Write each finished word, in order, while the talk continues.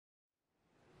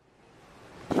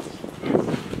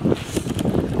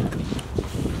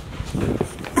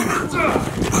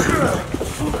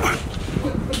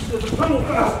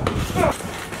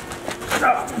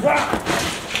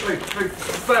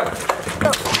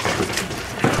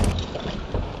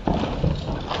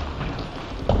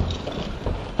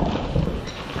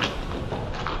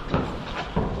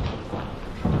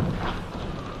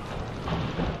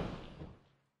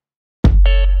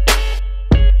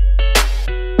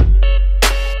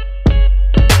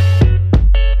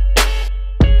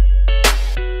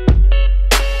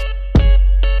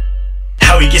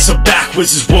So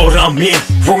backwards is what I'm in.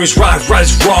 Wrong is right, right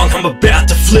is wrong, I'm about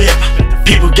to flip.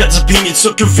 People got opinions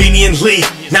so conveniently.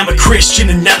 Now I'm a Christian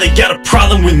and now they got a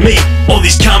problem with me. All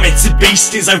these comments and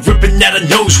beastings like ripping out a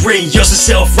nose ring. You're so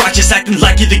self-righteous, acting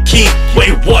like you're the king.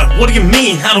 Wait, what? What do you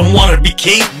mean? I don't wanna be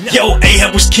king. Yo,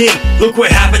 Ahab was king, look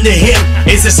what happened to him.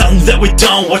 Is there something that we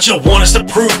don't? What you want us to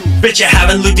prove? Bet you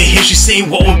haven't looked at history, seen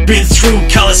what we've been through.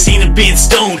 Coliseum and being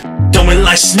stoned, dumbing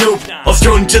like Snoop, or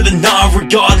thrown into the Nile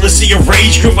regardless of your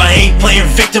age group. I ain't playing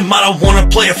victim, I don't wanna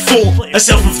play a fool. A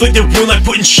self-inflicted wound like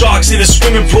putting sharks in a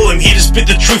swimming pool. I'm here to spit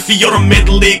the truth for your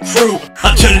mentally accrue.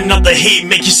 I'm turning up the heat,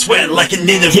 make you sweat like an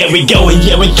interview. Yeah, we going,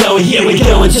 yeah, we going, yeah, we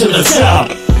going to the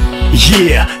top.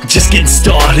 Yeah, just getting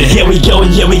started. Yeah, we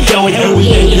going, and we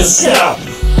ain't gonna stop.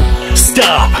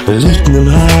 Stop, lifting them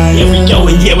high. Yeah, we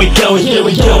going, yeah, we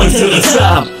going to the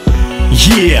top.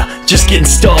 Yeah, just getting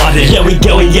started. Yeah, we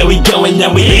going,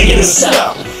 now we ain't gonna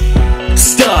stop.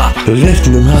 Stop,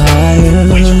 lifting them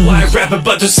higher. Wait, why rapping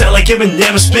but don't sound like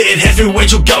Eminem? Spitting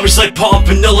heavyweight, your garbage like Pump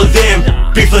and all of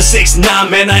them. Beef for 6ix9ine,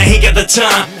 man, I ain't got the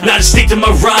time. Now to stick to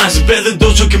my rhymes, better than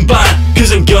those who combine.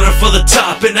 Cause I'm gunning for the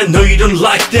top, and I know you don't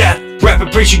like that.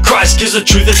 Rapping preaching Christ, cause the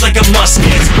truth is like a musket.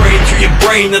 Spraying through your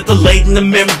brain, not the late in the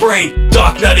membrane.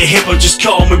 Dark Knight of hip-hop, just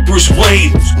call me Bruce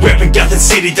Wayne. Rapping Gotham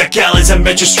City, dark alleys and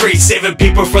Metro Street. Saving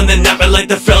people from the night, like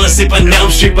the fellas sleep on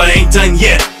Elm Street. But I ain't done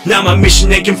yet, now my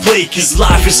mission ain't complete. Cause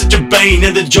life is such a bane,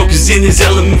 and the joke is in his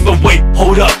element. But wait,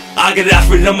 hold up, I got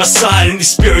Alfred on my side, and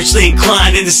he's spiritually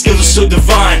inclined, and his skills are so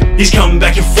divine. He's coming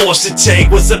back and forced to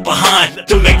take what's left behind.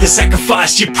 Don't make the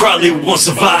sacrifice, you probably won't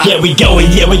survive. Yeah, we going,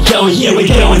 to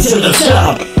the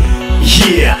top.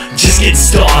 Yeah, just getting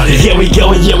started. Yeah, we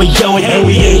going, and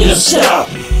we ain't gonna stop.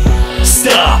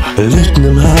 Stop, lifting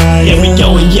them high. Yeah, we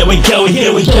going,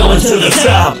 to the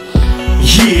top.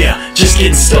 Yeah, just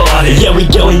getting started. Yeah, we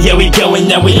going,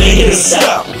 now we ain't gonna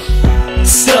stop.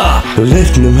 Stop,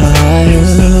 lifting them higher.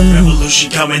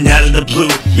 Revolution coming out of the blue.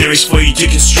 Lyrics for you to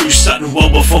construe, starting well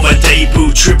before my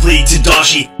debut. Triple E to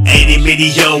Dashi, any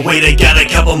video. Wait, I got a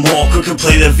couple more, quick and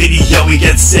play the video. We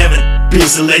got 7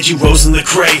 beers, the legend, Rose in the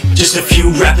crate. Just a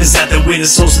few rappers out there winning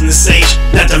souls in the stage.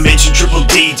 Not to mention Triple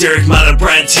D, Derek Martin,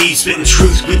 Brian T. Spitting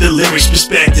truth with the lyrics,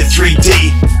 perspective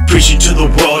 3D. Preaching to the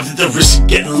world at the risk of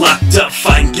getting locked up.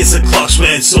 Fighting against the clocks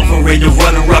when it's over. Ready to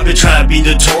run a up and try to be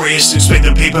notorious. Expect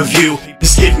the pay-per-view.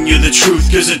 It's giving you the truth,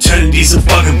 cause eternity's a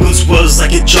bugaboo. This world's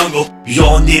like a jungle. You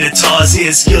all need a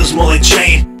Tarzan, skills more like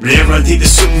Jane. But everyone think the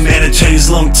Superman eternity's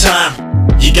a long time.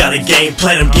 You got a game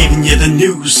plan, I'm giving you the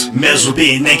news. May as well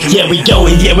be an anchor. Yeah, we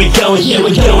going, to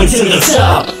the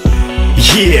top.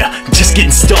 Yeah, just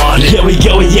getting started. Yeah, we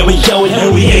going,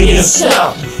 and we ain't gonna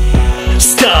stop.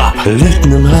 Stop,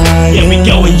 lifting them high. Yeah, we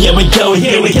going,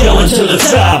 to the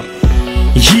top.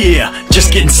 Yeah,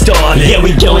 just getting started. Yeah,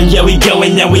 we going,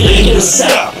 now we ain't gonna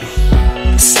stop.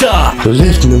 Stop,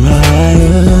 lifting them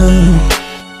higher.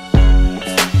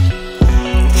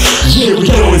 Yeah, we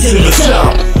going to the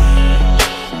top.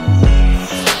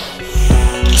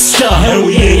 Stop, and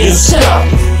we ain't gonna stop.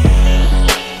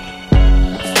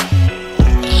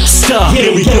 Stop, yeah,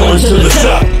 we going to the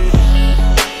top.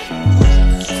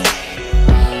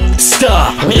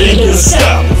 Stop, we ain't gonna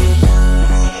stop.